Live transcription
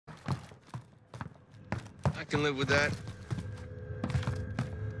can live with that.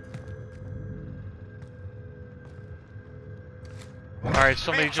 Alright,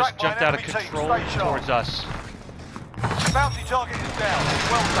 somebody just jumped out of control towards us. Bounty target is down.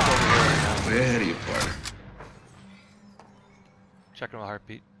 Well done. Way ahead of you, partner. Checking my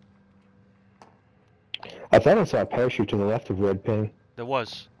heartbeat. I thought I saw a parachute to the left of Red Pin. There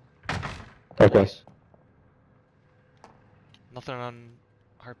was. Okay. Nothing on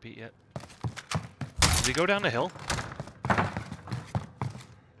heartbeat yet. Did he go down the hill?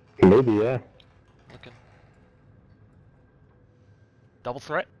 Maybe, yeah. Looking. Double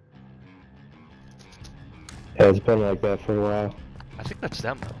threat? Yeah, it's been like that for a while. I think that's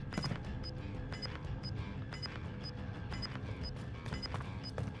them though.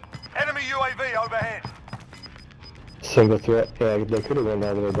 Enemy UAV overhead. Single threat. Yeah, they could have went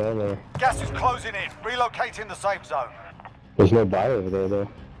all the way down there. Gas is closing in. Relocating the safe zone. There's no buy over there, though.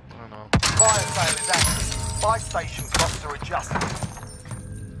 I don't know. Fire sale is active. Buy station costs are adjusted.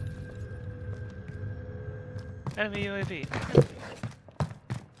 Enemy UAV.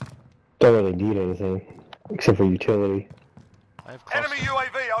 Don't really need anything, except for utility. I have Enemy cluster.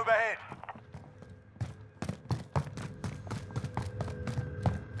 UAV overhead.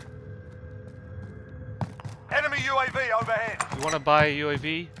 Enemy UAV overhead. You want to buy a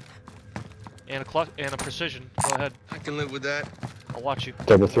UAV and a precision? Go ahead. I can live with that. I'll watch you.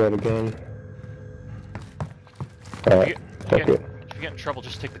 Double threat again. Alright, If you okay. get in trouble,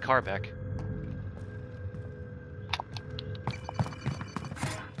 just take the car back.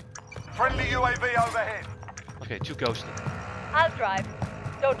 Friendly UAV overhead. Okay, 2 ghosted. I'll drive.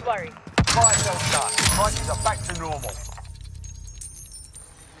 Don't worry. Fire sale done. Prices are back to normal.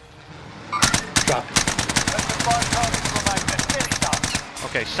 Drop. Let the 5 targets remain. Let's get it done.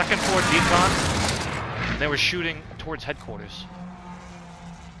 Okay, second floor decon. They were shooting towards headquarters.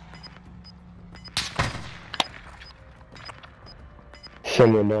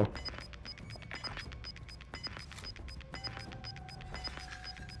 Some window.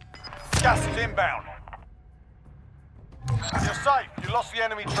 Gas is inbound. You're safe. You lost the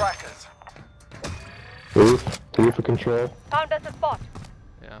enemy trackers. Roof. Roof of control. Found us a spot.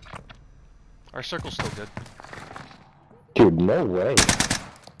 Yeah. Our circle's still good. Dude, no way.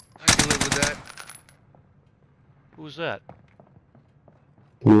 I can live with that. Who's that?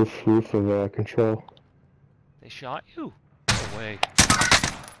 Roof of control. They shot you? No way.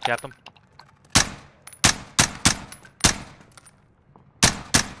 Cap them.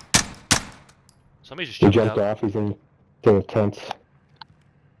 Somebody just He jumped jumped out. off, he's in the tents.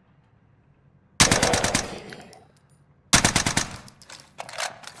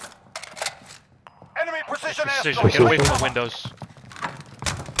 Enemy precision Precision, airstrike. get away from the windows.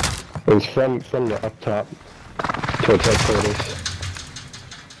 It was from the up top towards headquarters.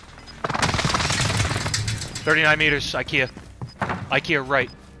 39 meters, IKEA. IKEA right.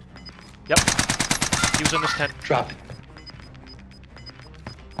 Yep. He was in this tent. Drop it.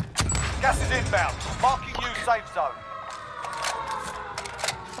 Gas is inbound. Marking new safe zone.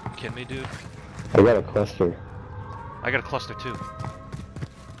 Kidding me, dude? I got a cluster. I got a cluster too.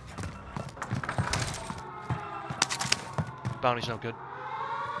 Bounty's no good.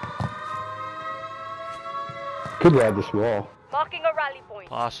 Could ride this wall. Marking a rally point.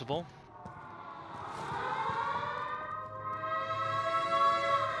 Possible.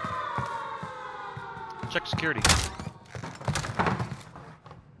 Check security.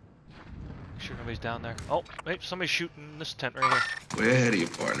 Make sure nobody's down there. Oh, wait, somebody's shooting in this tent right here. Way ahead of you,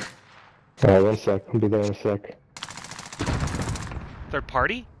 partner. Alright, 1 sec. I'll be there in a sec. Third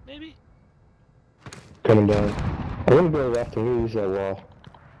party, maybe? Coming down. I'm gonna go left and use that wall.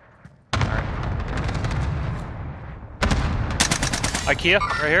 Alright. IKEA,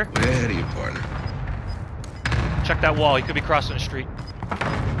 right here. Way ahead of you, partner. Check that wall, he could be crossing the street.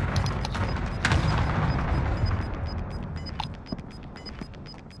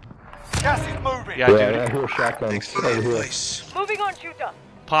 Gas is moving. Yeah, Yeah, I dude. hear shotguns Thanks for the over here. advice. Moving on, shooter.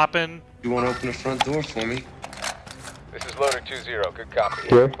 Popping. You want to open the front door for me? This is Loader 2-0. Good copy.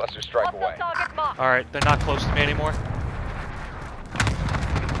 Here? Cluster strike away. Hostile target marked. Alright, they're not close to me anymore.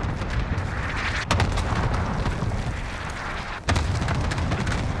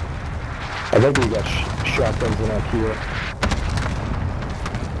 I think we got shotguns in IKEA.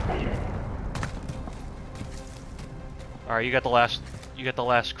 Alright, you got the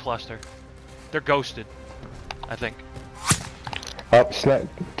last cluster. They're ghosted, I think. Oh, snap.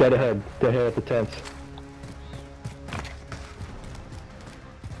 Dead ahead. Dead ahead at the tents.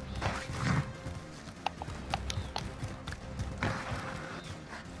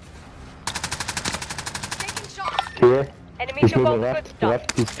 Taking shots. Here. Enemy He's took moving all the good left. stuff.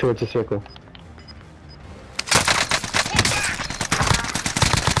 Left. He's towards the circle.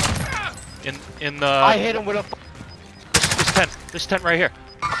 In the I hit him with a. this tent right here.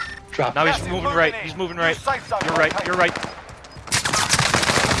 Drop. Now Gas he's is moving right. in. He's moving New right. safe zone You're right. located. You're right.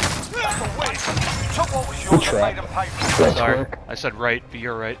 That's a win. You took what was yours and made them pay for it. That's Sorry, work. I said right, but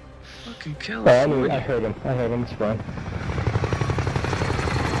you're right. Fucking kill Oh, him. I heard him. It's fine.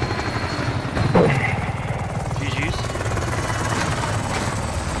 GG's.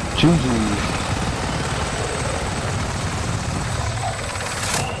 GG's.